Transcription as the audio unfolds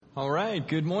All right.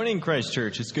 Good morning, Christ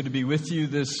Church. It's good to be with you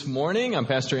this morning. I'm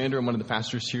Pastor Andrew. I'm one of the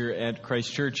pastors here at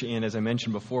Christ Church. And as I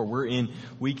mentioned before, we're in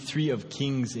week 3 of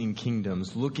Kings and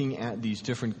Kingdoms, looking at these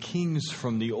different kings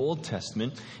from the Old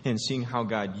Testament and seeing how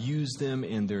God used them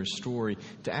and their story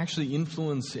to actually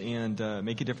influence and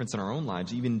make a difference in our own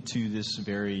lives, even to this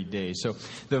very day. So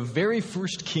the very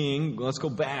first king, let's go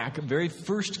back, very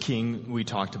first king we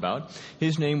talked about,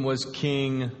 his name was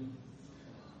King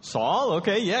Saul.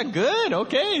 Okay, yeah, good.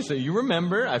 Okay, so you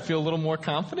remember. I feel a little more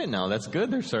confident now. That's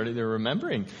good. They're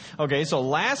remembering. Okay, so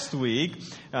last week,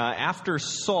 after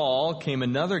Saul came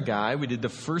another guy. We did the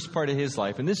first part of his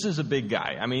life, and this is a big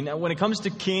guy. I mean, when it comes to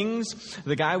kings,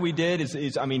 the guy we did is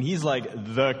he's like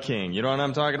the king. You know what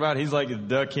I'm talking about? He's like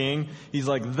the king. He's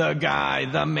like the guy,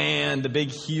 the man, the big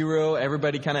hero.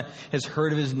 Everybody kind of has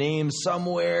heard of his name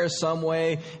somewhere, some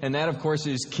way, and that, of course,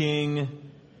 is King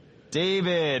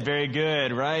David. Very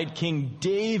good, right? King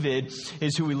David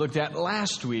is who we looked at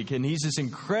last week, and he's this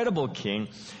incredible king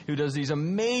who does these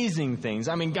amazing things.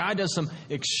 I mean, God does some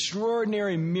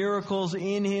extraordinary miracles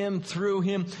in him, through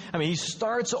him. I mean, he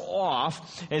starts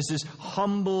off as this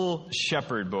humble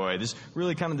shepherd boy, this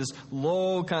really kind of this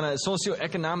low, kind of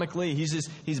socioeconomically,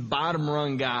 he's bottom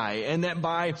rung guy. And that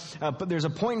but there's a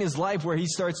point in his life where he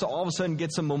starts to all of a sudden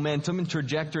get some momentum and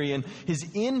trajectory, and his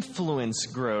influence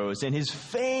grows, and his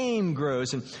fame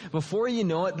grows, and before you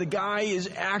know it, the guy is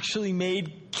actually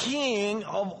made king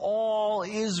of all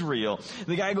Israel.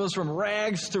 The guy goes from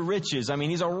rags to riches. I mean,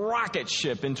 he's a rocket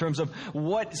ship in terms of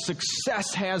what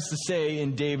success has to say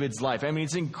in David's life. I mean,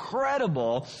 it's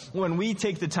incredible when we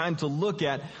take the time to look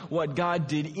at what God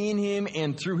did in him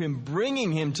and through him,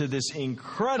 bringing him to this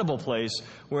incredible place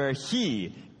where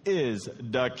he is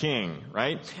the king,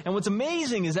 right? And what's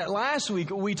amazing is that last week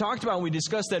we talked about, we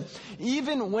discussed that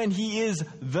even when he is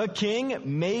the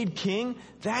king, made king,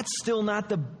 that's still not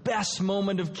the best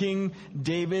moment of King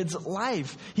David's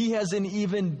life. He has an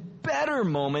even better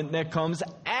moment that comes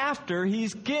after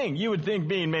he's king. You would think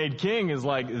being made king is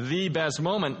like the best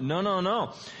moment.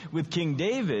 No. With King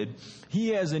David, he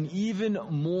has an even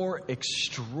more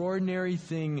extraordinary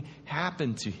thing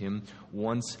happen to him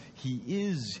once he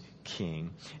is king.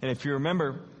 And if you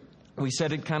remember, we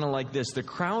said it kind of like this. The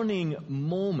crowning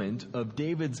moment of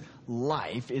David's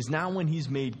life is not when he's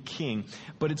made king,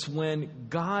 but it's when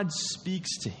God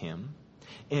speaks to him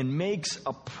and makes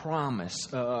a promise.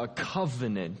 A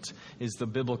covenant is the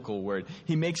biblical word.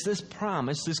 He makes this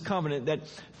promise, this covenant, that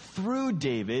through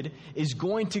David is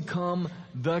going to come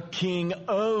the King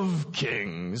of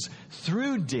Kings.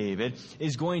 Through David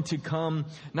is going to come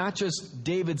not just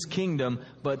David's kingdom,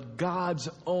 but God's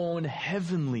own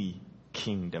heavenly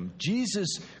kingdom.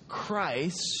 Jesus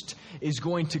Christ is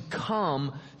going to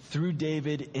come through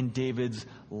David and David's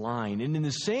line. And in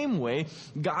the same way,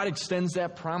 God extends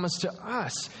that promise to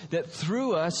us, that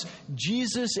through us,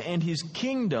 Jesus and his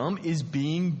kingdom is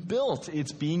being built.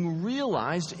 It's being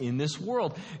realized in this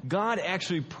world. God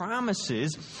actually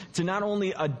promises to not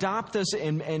only adopt us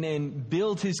and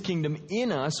build his kingdom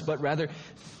in us, but rather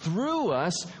through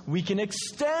us, we can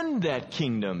extend that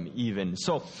kingdom even.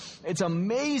 So it's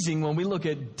amazing when we look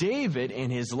at David and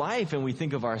his life and we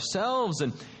think of ourselves,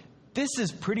 and this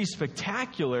is pretty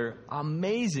spectacular,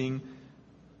 amazing,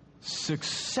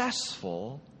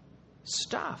 successful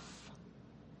stuff.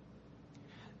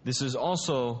 This is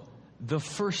also the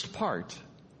first part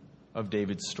of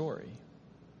David's story.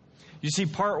 You see,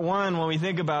 part 1, when we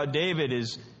think about David,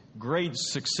 is great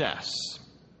success.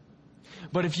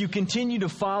 But if you continue to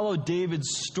follow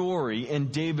David's story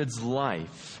and David's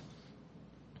life,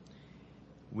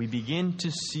 we begin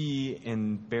to see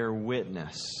and bear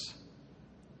witness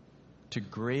to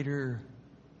greater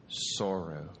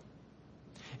sorrow.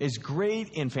 As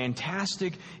great and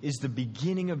fantastic is the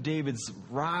beginning of David's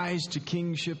rise to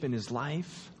kingship in his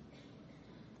life,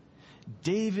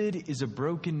 David is a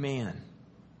broken man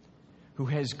who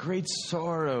has great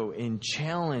sorrow and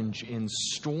challenge and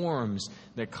storms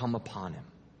that come upon him.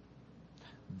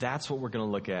 That's what we're going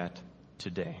to look at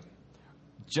today.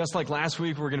 Just like last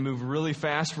week, we're going to move really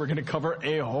fast. We're going to cover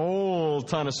a whole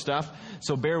ton of stuff.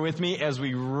 So bear with me as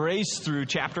we race through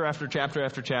chapter after chapter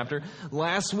after chapter.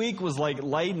 Last week was like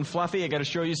light and fluffy. I got to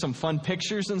show you some fun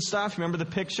pictures and stuff. Remember the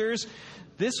pictures?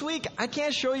 This week, I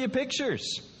can't show you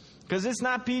pictures because it's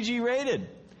not PG rated.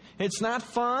 It's not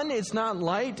fun. It's not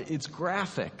light. It's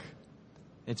graphic.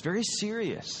 It's very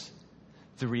serious.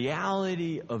 The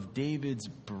reality of David's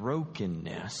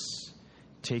brokenness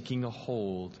taking a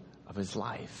hold of his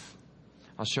life.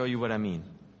 I'll show you what I mean.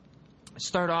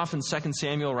 Start off in 2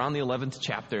 Samuel around the 11th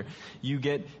chapter. You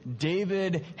get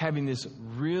David having this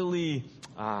really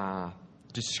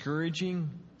discouraging,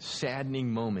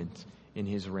 saddening moment in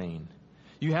his reign.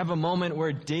 You have a moment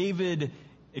where David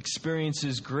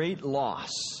experiences great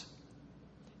loss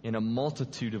in a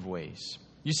multitude of ways.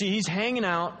 You see, he's hanging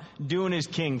out doing his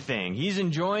king thing. He's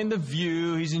enjoying the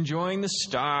view. He's enjoying the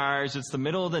stars. It's the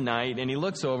middle of the night, and he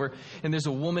looks over, and there's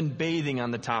a woman bathing on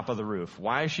the top of the roof.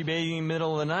 Why is she bathing in the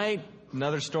middle of the night?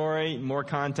 Another story, more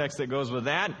context that goes with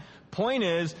that. Point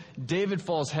is, David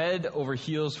falls head over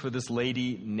heels for this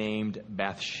lady named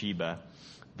Bathsheba.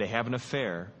 They have an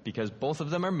affair because both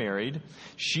of them are married.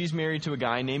 She's married to a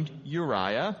guy named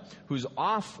Uriah, who's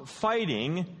off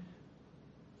fighting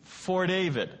for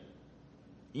David.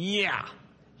 Yeah,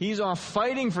 he's off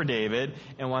fighting for David,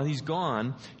 and while he's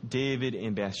gone, David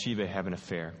and Bathsheba have an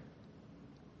affair.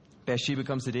 Bathsheba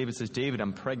comes to David and says, David,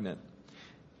 I'm pregnant.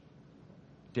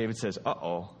 David says,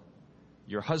 uh-oh,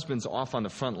 your husband's off on the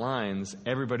front lines.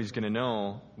 Everybody's going to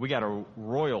know we got a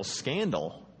royal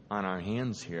scandal on our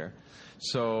hands here.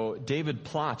 So David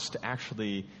plots to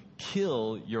actually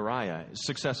kill Uriah,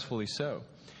 successfully so.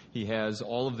 He has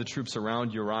all of the troops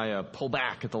around Uriah pull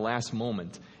back at the last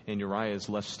moment, and Uriah is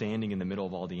left standing in the middle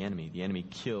of all the enemy. The enemy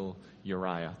kill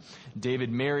Uriah. David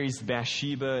marries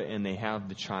Bathsheba, and they have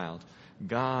the child.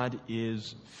 God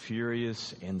is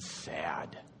furious and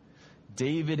sad.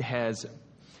 David has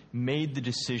made the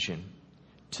decision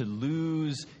to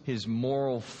lose his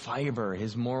moral fiber.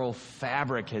 His moral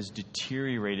fabric has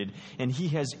deteriorated, and he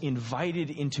has invited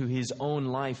into his own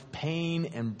life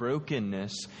pain and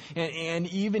brokenness, and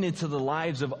even into the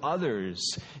lives of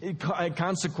others,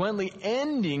 consequently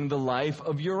ending the life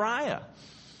of Uriah.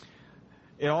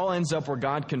 It all ends up where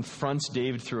God confronts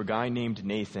David through a guy named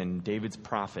Nathan, David's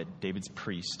prophet, David's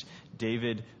priest.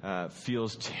 David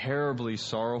feels terribly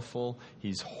sorrowful.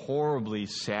 He's horribly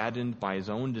saddened by his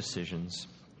own decisions.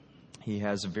 He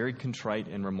has a very contrite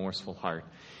and remorseful heart.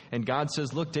 And God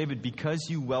says, look, David, because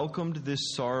you welcomed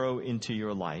this sorrow into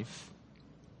your life,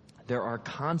 there are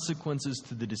consequences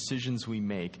to the decisions we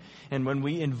make. And when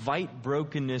we invite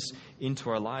brokenness into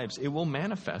our lives, it will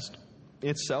manifest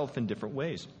itself in different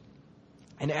ways.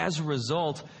 And as a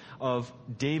result of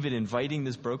David inviting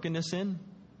this brokenness in,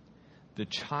 the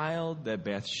child that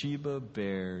Bathsheba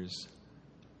bears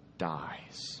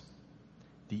dies.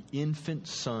 The infant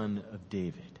son of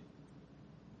David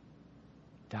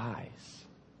dies.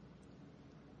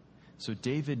 So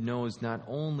David knows not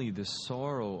only the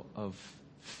sorrow of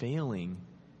failing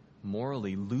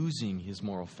morally, losing his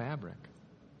moral fabric,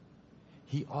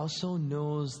 he also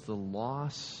knows the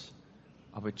loss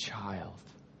of a child.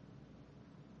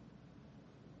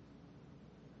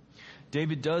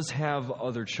 David does have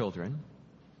other children.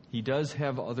 He does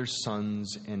have other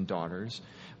sons and daughters,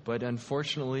 but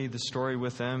unfortunately the story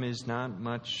with them is not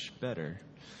much better.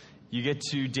 You get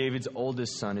to David's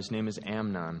oldest son. His name is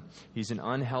Amnon. He's an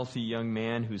unhealthy young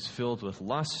man who's filled with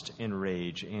lust and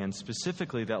rage, and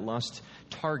specifically that lust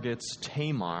targets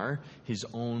Tamar, his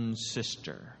own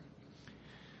sister.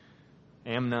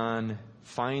 Amnon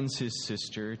finds his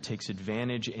sister, takes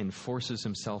advantage, and forces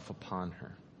himself upon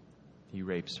her. He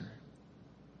rapes her.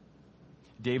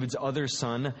 David's other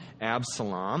son,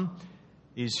 Absalom,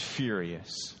 is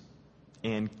furious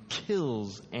and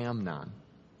kills Amnon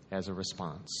as a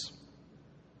response.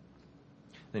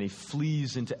 Then he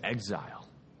flees into exile.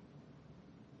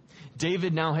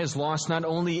 David now has lost not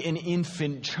only an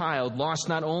infant child, lost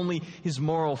not only his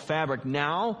moral fabric,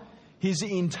 now his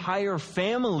entire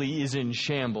family is in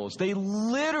shambles. They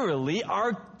literally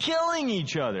are killing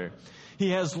each other.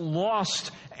 He has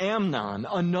lost Amnon,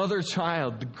 another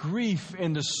child, the grief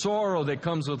and the sorrow that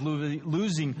comes with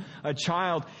losing a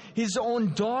child. His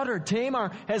own daughter,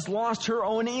 Tamar, has lost her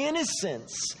own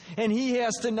innocence. And he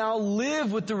has to now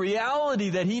live with the reality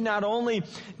that he not only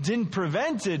didn't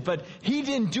prevent it, but he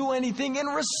didn't do anything in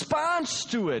response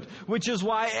to it, which is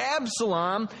why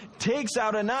Absalom takes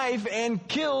out a knife and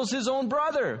kills his own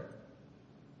brother.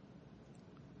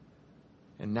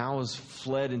 And now has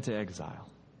fled into exile.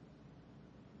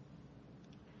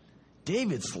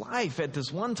 David's life at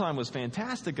this one time was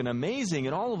fantastic and amazing,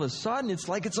 and all of a sudden it's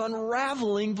like it's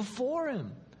unraveling before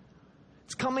him.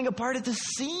 It's coming apart at the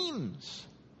seams.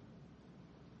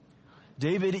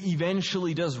 David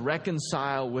eventually does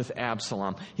reconcile with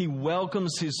Absalom. He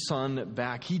welcomes his son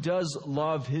back. He does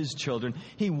love his children.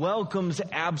 He welcomes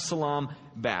Absalom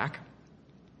back.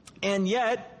 And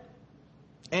yet,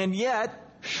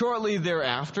 shortly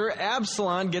thereafter,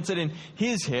 Absalom gets it in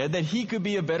his head that he could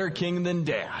be a better king than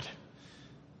Dad.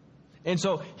 And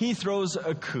so he throws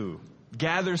a coup,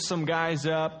 gathers some guys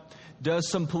up, does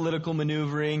some political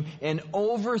maneuvering, and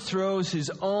overthrows his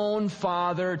own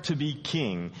father to be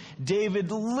king.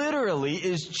 David literally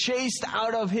is chased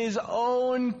out of his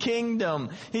own kingdom.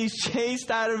 He's chased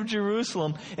out of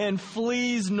Jerusalem and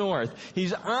flees north.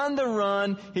 He's on the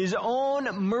run. His own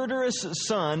murderous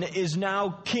son is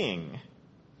now king.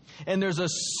 And there's a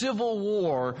civil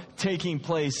war taking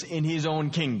place in his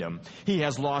own kingdom. He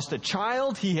has lost a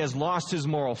child. He has lost his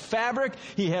moral fabric.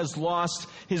 He has lost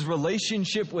his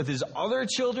relationship with his other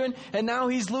children. And now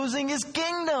he's losing his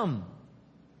kingdom.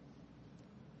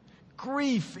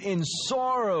 Grief and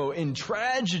sorrow and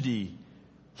tragedy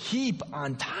heap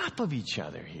on top of each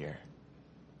other here.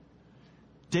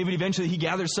 David eventually, he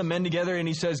gathers some men together and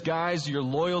he says, guys, you're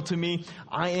loyal to me.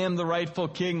 I am the rightful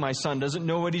king. My son doesn't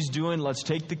know what he's doing. Let's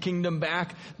take the kingdom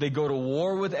back. They go to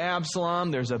war with Absalom.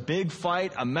 There's a big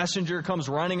fight. A messenger comes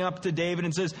running up to David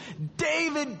and says,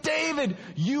 David, David,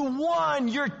 you won.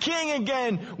 You're king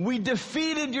again. We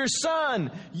defeated your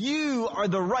son. You are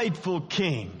the rightful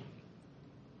king.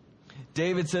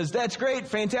 David says, that's great,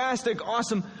 fantastic,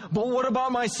 awesome. But what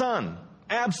about my son,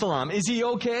 Absalom? Is he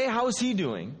okay? How is he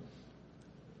doing?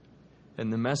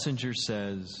 And the messenger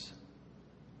says,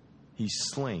 he's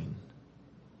slain.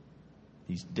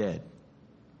 He's dead.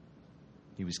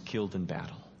 He was killed in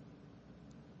battle.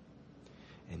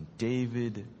 And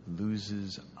David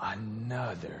loses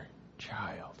another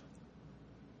child.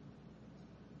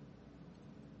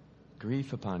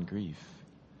 Grief upon grief.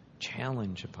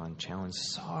 Challenge upon challenge.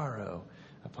 Sorrow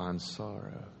upon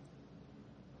sorrow.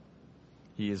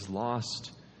 He has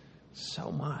lost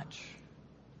so much.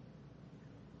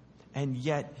 And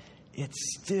yet, it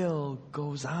still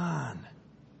goes on.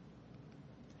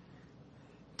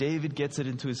 David gets it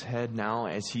into his head now,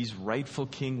 as he's rightful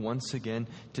king once again,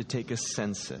 to take a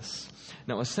census.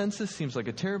 Now, a census seems like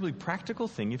a terribly practical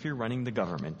thing if you're running the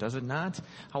government, does it not?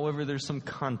 However, there's some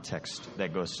context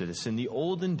that goes to this. In the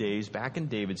olden days, back in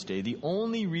David's day, the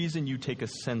only reason you take a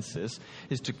census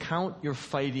is to count your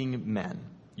fighting men.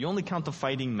 You only count the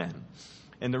fighting men.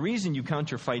 And the reason you count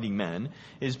your fighting men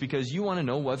is because you want to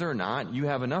know whether or not you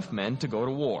have enough men to go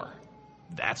to war.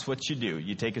 That's what you do.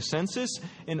 You take a census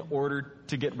in order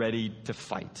to get ready to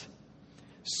fight.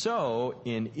 So,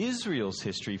 in Israel's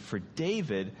history, for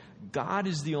David, God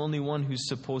is the only one who's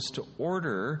supposed to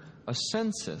order a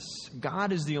census.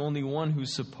 God is the only one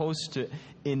who's supposed to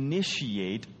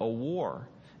initiate a war.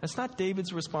 That's not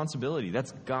David's responsibility.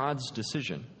 That's God's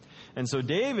decision. And so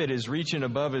David is reaching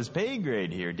above his pay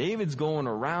grade here. David's going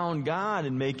around God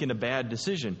and making a bad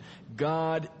decision.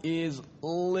 God is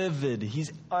livid.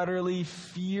 He's utterly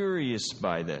furious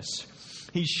by this.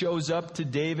 He shows up to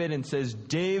David and says,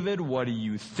 David, what are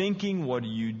you thinking? What are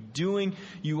you doing?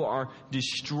 You are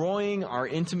destroying our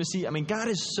intimacy. I mean, God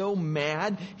is so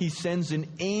mad, he sends an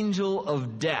angel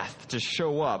of death to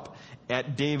show up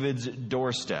at David's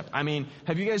doorstep. I mean,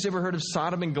 have you guys ever heard of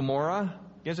Sodom and Gomorrah?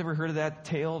 You guys ever heard of that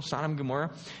tale of Sodom and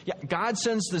Gomorrah? Yeah, God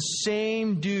sends the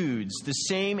same dudes, the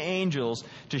same angels,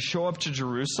 to show up to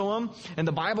Jerusalem. And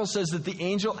the Bible says that the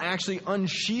angel actually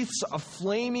unsheaths a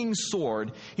flaming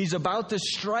sword. He's about to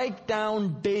strike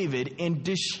down David and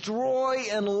destroy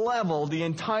and level the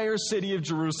entire city of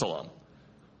Jerusalem.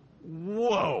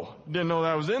 Whoa! Didn't know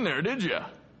that was in there, did you?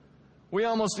 We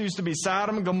almost used to be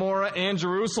Sodom, Gomorrah, and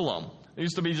Jerusalem. It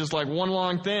used to be just like one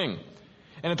long thing.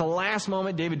 And at the last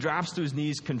moment, David drops to his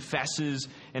knees, confesses,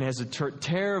 and has a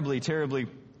terribly, terribly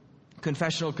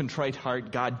confessional, contrite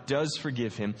heart. God does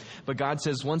forgive him. But God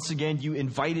says, once again, you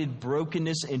invited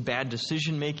brokenness and bad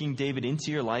decision-making, David, into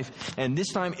your life. And this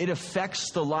time it affects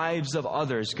the lives of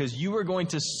others because you are going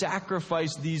to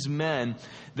sacrifice these men.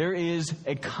 There is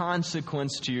a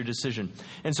consequence to your decision.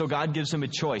 And so God gives him a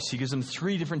choice. He gives him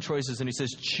 3 different choices, and he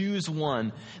says, choose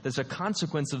one that's a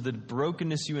consequence of the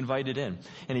brokenness you invited in.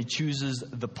 And he chooses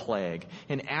the plague.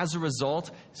 And as a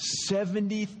result,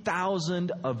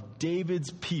 70,000 of David's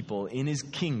people in his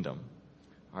kingdom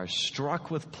are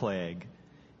struck with plague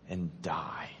and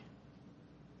die.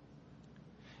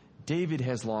 David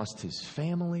has lost his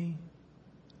family.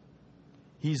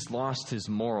 He's lost his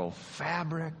moral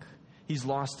fabric. He's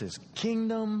lost his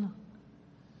kingdom.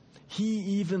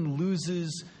 He even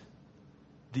loses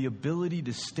the ability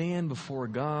to stand before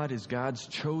God as God's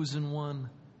chosen one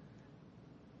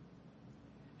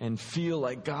and feel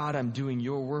like, God, I'm doing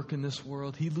your work in this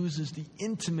world. He loses the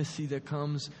intimacy that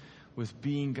comes with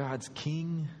being God's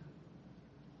king.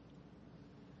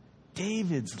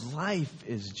 David's life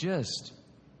is just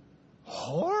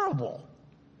horrible,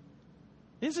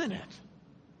 isn't it?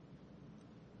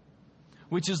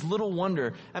 Which is little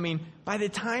wonder. I mean, by the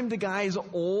time the guy's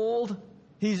old,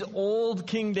 he's old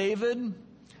King David,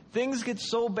 Things get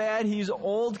so bad. He's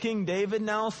old King David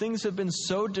now. Things have been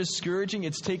so discouraging.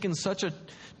 It's taken such a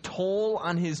toll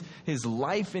on his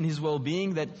life and his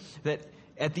well-being that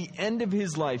at the end of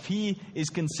his life, he is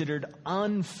considered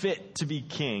unfit to be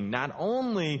king. Not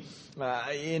only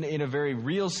in a very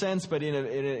real sense, but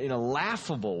in a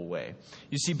laughable way.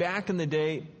 You see, back in the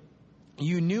day,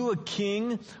 you knew a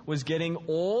king was getting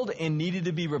old and needed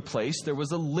to be replaced. There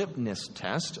was a litmus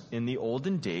test in the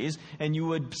olden days, and you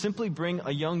would simply bring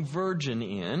a young virgin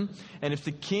in, and if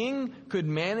the king could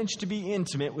manage to be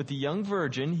intimate with the young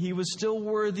virgin, he was still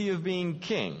worthy of being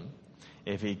king.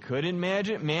 If he couldn't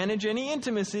manage any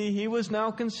intimacy, he was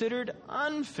now considered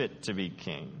unfit to be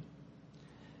king.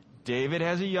 David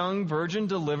has a young virgin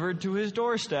delivered to his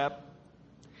doorstep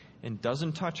and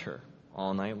doesn't touch her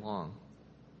all night long.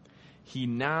 He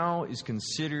now is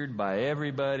considered by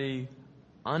everybody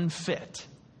unfit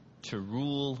to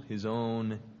rule his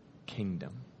own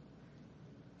kingdom.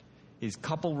 His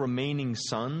couple remaining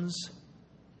sons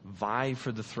vie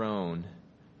for the throne,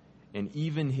 and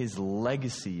even his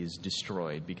legacy is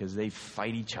destroyed because they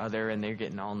fight each other and they're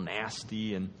getting all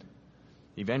nasty, and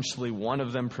eventually one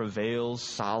of them prevails,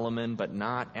 Solomon, but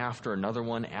not after another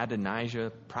one.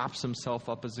 Adonijah props himself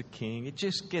up as a king. It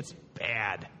just gets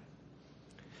bad.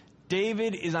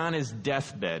 David is on his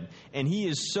deathbed, and he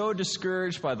is so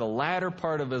discouraged by the latter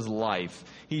part of his life.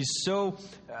 He's so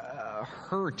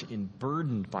hurt and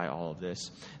burdened by all of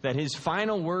this that his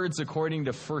final words, according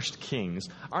to 1 Kings,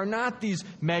 are not these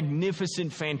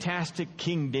magnificent, fantastic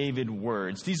King David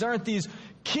words. These aren't these,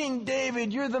 King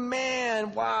David, you're the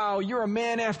man. Wow, you're a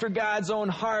man after God's own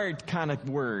heart kind of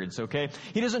words, okay?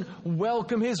 He doesn't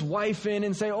welcome his wife in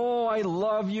and say, oh, I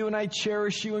love you and I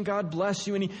cherish you and God bless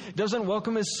you. And he doesn't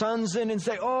welcome his sons in and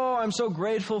say, oh, I'm so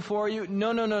grateful for you.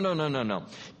 No.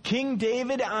 King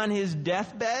David on his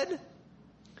deathbed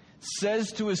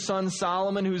says to his son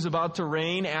Solomon, who's about to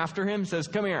reign after him, says,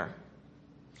 come here.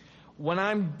 When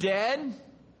I'm dead,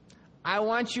 I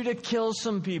want you to kill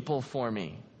some people for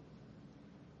me.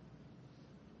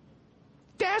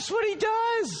 That's what he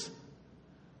does.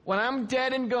 When I'm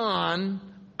dead and gone,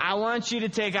 I want you to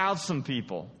take out some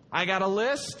people. I got a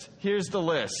list. Here's the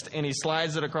list. And he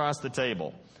slides it across the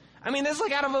table. I mean, that's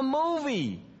like out of a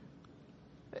movie.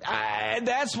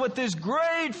 That's what this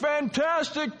great,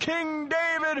 fantastic King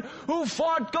David, who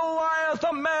fought Goliath,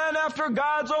 a man after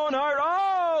God's own heart.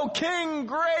 Oh,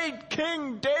 great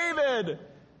King David,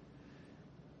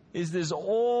 is this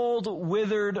old,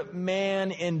 withered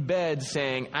man in bed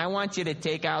saying, I want you to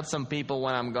take out some people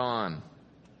when I'm gone.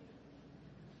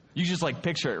 You just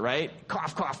picture it, right?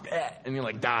 Cough, cough, and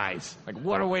he dies.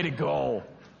 What a way to go.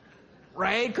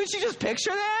 Right? Could you just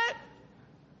picture that?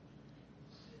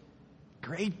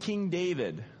 Great King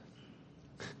David.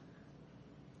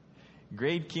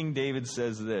 Great King David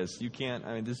says this.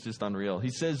 This is just unreal. He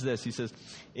says this. He says,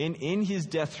 in his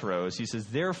death throes, he says,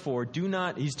 therefore,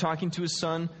 he's talking to his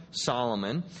son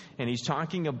Solomon, and he's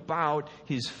talking about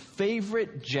his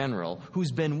favorite general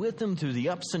who's been with him through the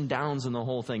ups and downs and the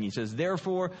whole thing. He says,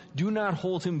 therefore, do not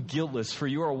hold him guiltless, for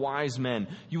you are wise men.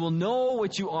 You will know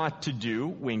what you ought to do,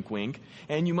 wink, wink,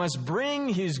 and you must bring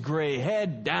his gray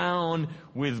head down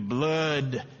with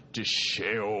blood to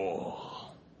Sheol.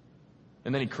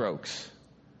 And then he croaks.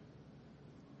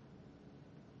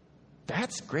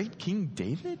 That's great King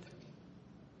David?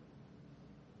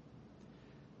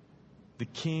 The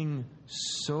king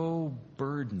so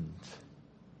burdened.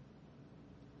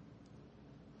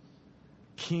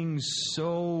 King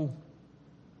so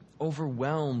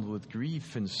overwhelmed with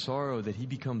grief and sorrow that he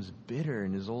becomes bitter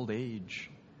in his old age.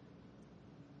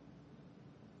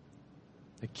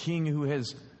 A king who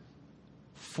has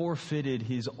forfeited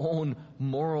his own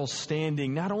moral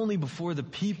standing, not only before the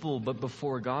people, but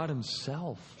before God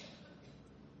himself.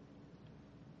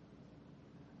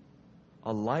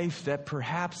 A life that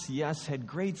perhaps, yes, had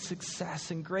great success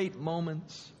and great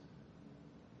moments,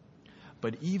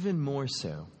 but even more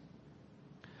so,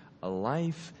 a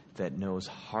life that knows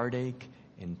heartache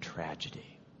and tragedy.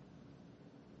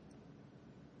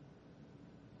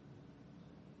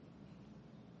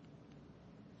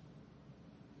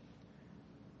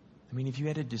 If you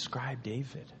had to describe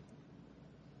David,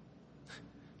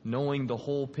 knowing the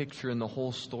whole picture and the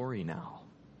whole story now,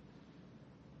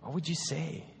 what would you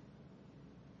say?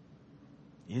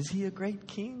 Is he a great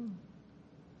king?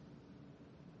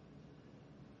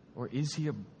 Or is he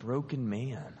a broken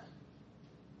man?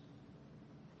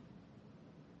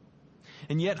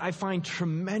 And yet I find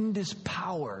tremendous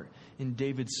power in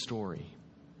David's story.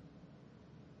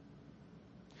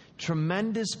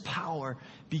 Tremendous power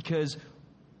because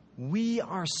we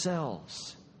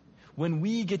ourselves, when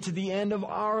we get to the end of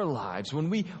our lives,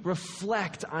 when we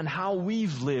reflect on how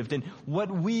we've lived and what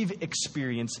we've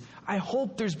experienced, I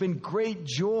hope there's been great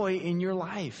joy in your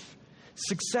life.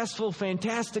 Successful,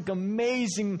 fantastic,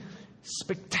 amazing,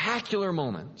 spectacular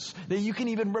moments that you can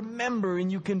even remember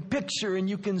and you can picture and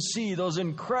you can see, those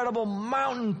incredible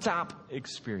mountaintop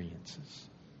experiences.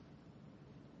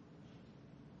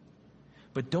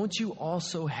 But don't you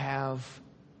also have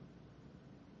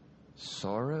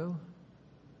sorrow?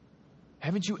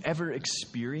 Haven't you ever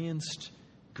experienced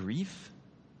grief?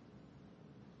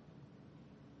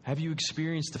 Have you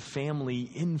experienced the family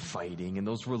infighting and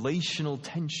those relational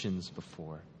tensions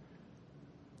before?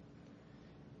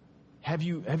 Have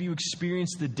you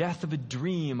experienced the death of a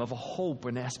dream, of a hope,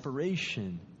 an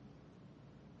aspiration?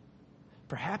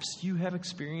 Perhaps you have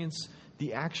experienced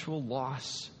the actual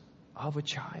loss of a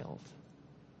child.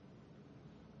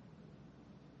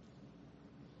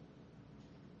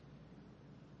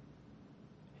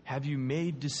 Have you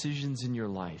made decisions in your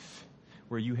life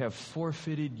where you have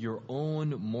forfeited your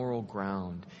own moral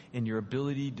ground and your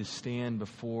ability to stand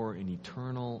before an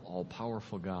eternal,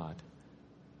 all-powerful God?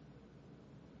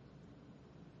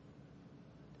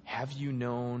 Have you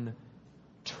known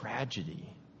tragedy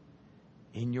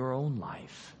in your own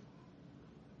life?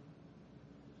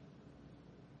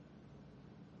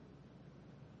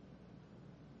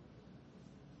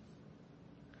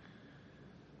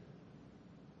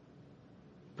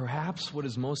 Perhaps what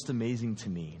is most amazing to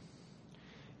me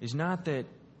is not that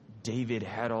David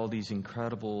had all these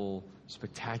incredible,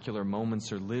 spectacular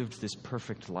moments or lived this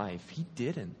perfect life. He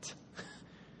didn't.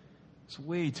 It's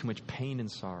way too much pain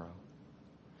and sorrow.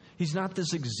 He's not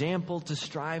this example to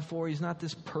strive for. He's not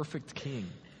this perfect king.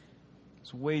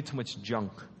 There's way too much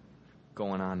junk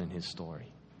going on in his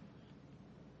story.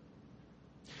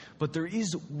 But there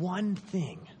is one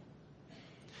thing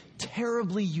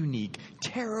terribly unique,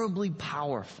 terribly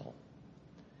powerful,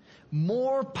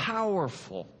 more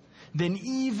powerful than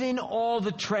even all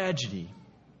the tragedy.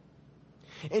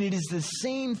 And it is the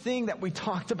same thing that we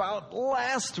talked about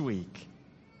last week.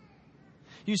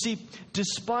 You see,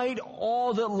 despite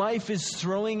all that life is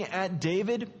throwing at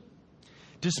David,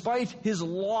 despite his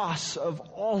loss of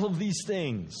all of these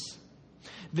things,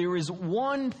 there is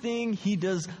one thing he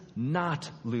does not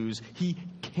lose. He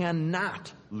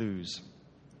cannot lose.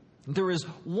 There is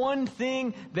one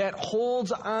thing that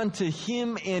holds on to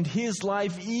him and his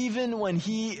life even when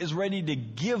he is ready to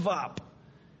give up.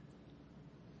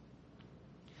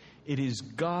 It is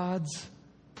God's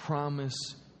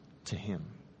promise to him.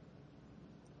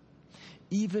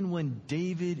 Even when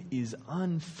David is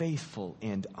unfaithful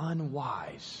and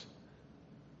unwise,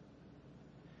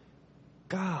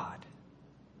 God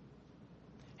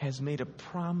has made a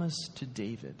promise to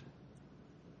David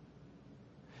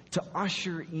to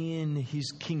usher in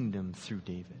his kingdom through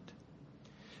David,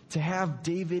 to have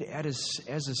David as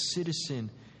a citizen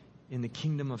in the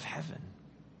kingdom of heaven.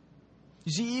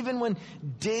 You see, even when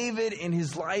David in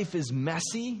his life is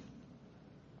messy,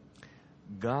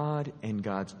 God and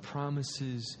God's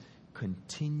promises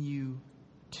continue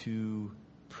to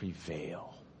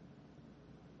prevail.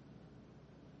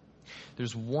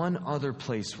 There's one other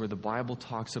place where the Bible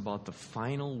talks about the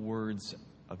final words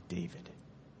of David.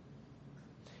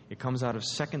 It comes out of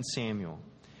 2 Samuel.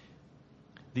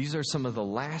 These are some of the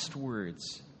last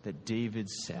words that David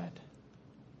said.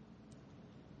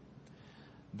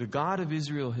 The God of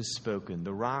Israel has spoken.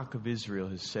 The Rock of Israel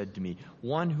has said to me,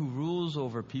 one who rules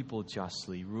over people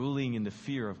justly, ruling in the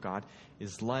fear of God,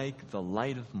 is like the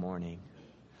light of morning,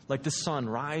 like the sun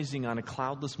rising on a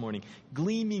cloudless morning,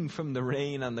 gleaming from the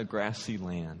rain on the grassy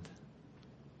land.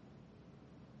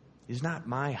 Is not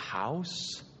my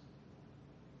house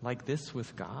like this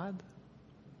with God?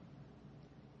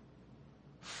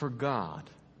 For God,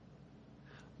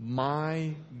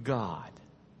 my God,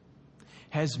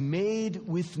 has made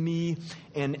with me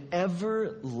an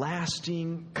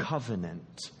everlasting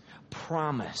covenant,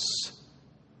 promise,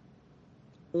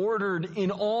 ordered in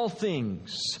all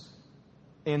things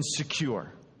and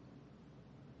secure.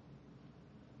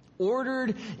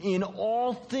 Ordered in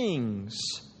all things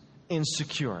and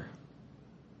secure.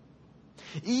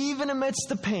 Even amidst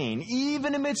the pain,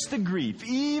 even amidst the grief,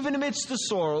 even amidst the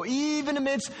sorrow, even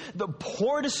amidst the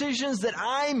poor decisions that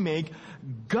I make,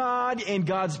 God and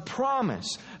God's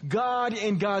promise, God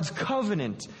and God's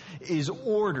covenant is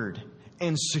ordered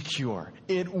and secure.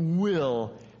 It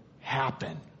will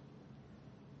happen.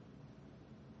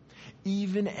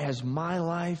 Even as my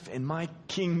life and my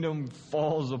kingdom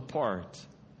falls apart,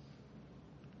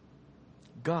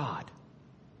 God,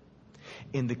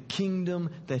 in the kingdom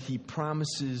that He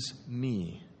promises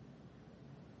me,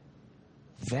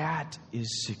 that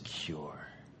is secure.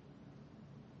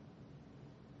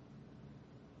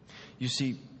 You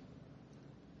see,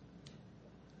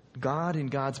 God and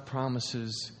God's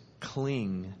promises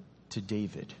cling to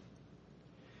David,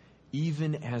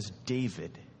 even as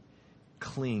David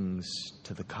clings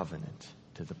to the covenant,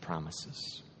 to the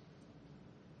promises.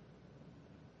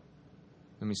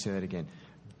 Let me say that again.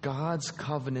 God's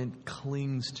covenant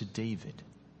clings to David,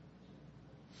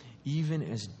 even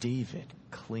as David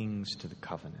clings to the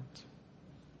covenant.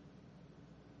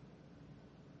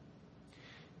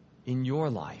 In your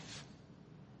life,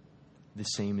 the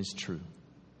same is true.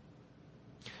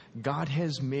 God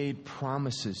has made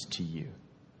promises to you.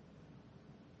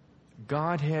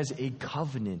 God has a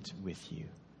covenant with you,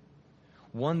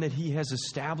 one that He has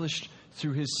established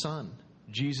through His Son,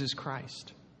 Jesus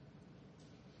Christ.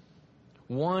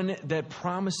 One that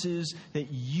promises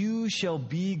that you shall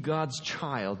be God's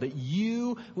child, that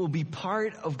you will be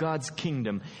part of God's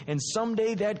kingdom. And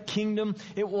someday that kingdom,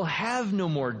 it will have no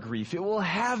more grief. It will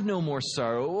have no more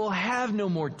sorrow. It will have no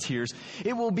more tears.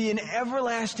 It will be an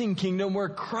everlasting kingdom where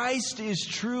Christ is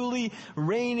truly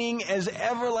reigning as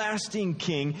everlasting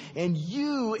King. And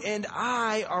you and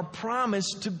I are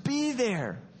promised to be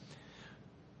there.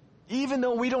 Even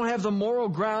though we don't have the moral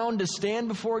ground to stand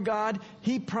before God,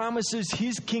 He promises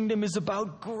His kingdom is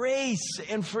about grace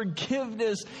and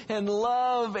forgiveness and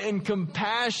love and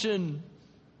compassion.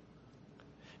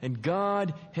 And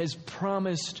God has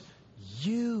promised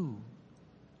you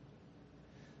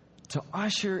to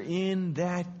usher in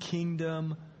that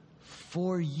kingdom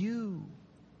for you.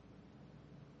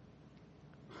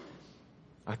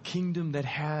 A kingdom that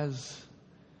has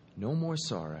no more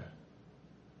sorrow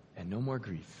and no more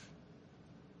grief,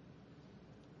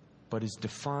 but is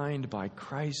defined by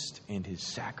Christ and His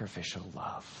sacrificial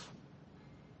love.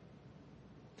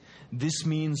 This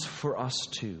means for us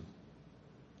too,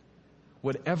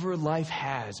 whatever life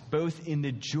has, both in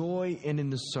the joy and in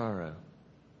the sorrow,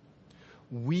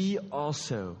 we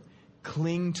also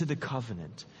cling to the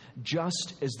covenant,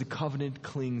 just as the covenant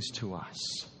clings to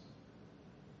us.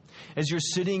 As you're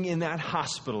sitting in that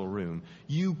hospital room,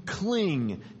 you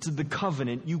cling to the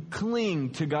covenant. You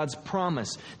cling to God's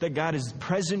promise that God is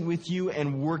present with you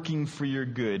and working for your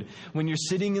good. When you're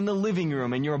sitting in the living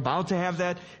room and you're about to have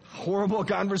that horrible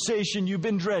conversation you've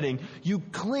been dreading, you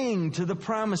cling to the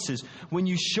promises. When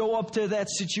you show up to that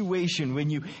situation, when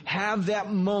you have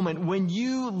that moment, when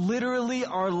you literally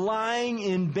are lying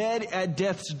in bed at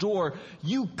death's door,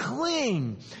 you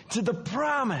cling to the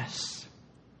promise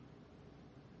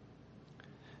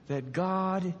that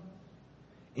God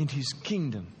and His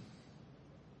kingdom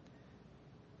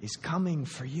is coming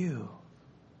for you.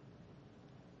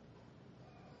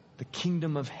 The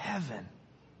kingdom of heaven,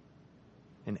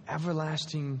 an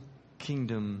everlasting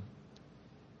kingdom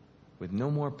with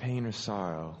no more pain or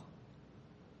sorrow,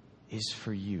 is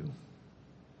for you.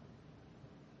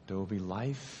 There will be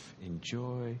life and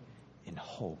joy and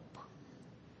hope.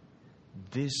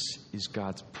 This is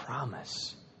God's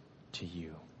promise to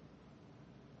you.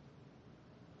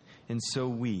 And so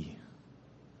we,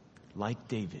 like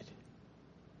David,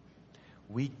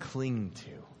 we cling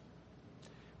to,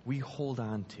 we hold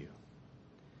on to,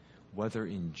 whether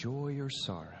in joy or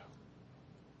sorrow,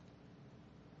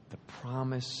 the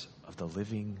promise of the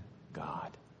living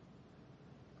God.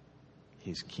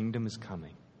 His kingdom is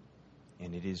coming,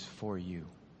 and it is for you.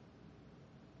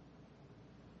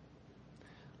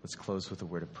 Let's close with a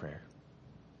word of prayer.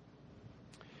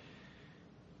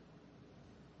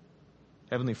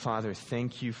 Heavenly Father,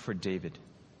 thank you for David.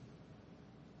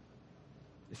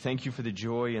 Thank you for the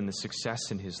joy and the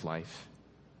success in his life.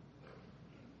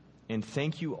 And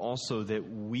thank you also that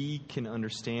we can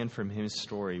understand from his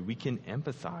story, we can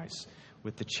empathize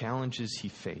with the challenges he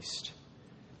faced,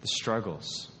 the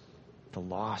struggles, the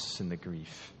loss, and the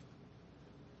grief.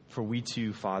 For we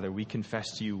too, Father, we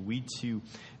confess to you, we too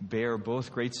bear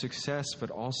both great success but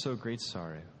also great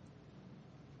sorrow.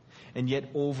 And yet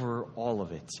over all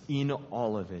of it, in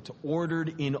all of it,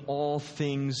 ordered in all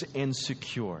things and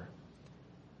secure,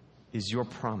 is your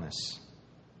promise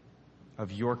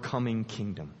of your coming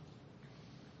kingdom.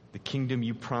 The kingdom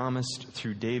you promised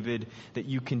through David that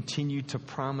you continue to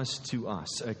promise to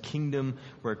us. A kingdom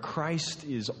where Christ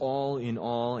is all in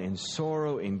all and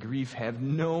sorrow and grief have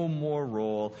no more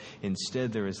role.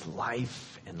 Instead, there is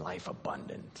life and life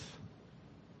abundant.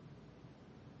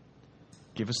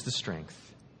 Give us the strength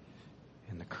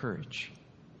and the courage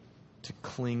to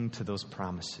cling to those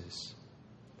promises,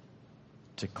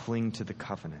 to cling to the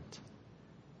covenant,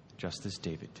 just as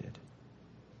David did.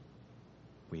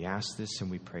 We ask this and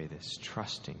we pray this,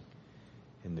 trusting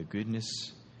in the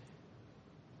goodness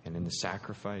and in the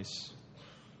sacrifice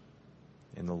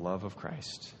and the love of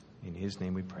Christ. In His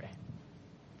name we pray.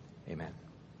 Amen.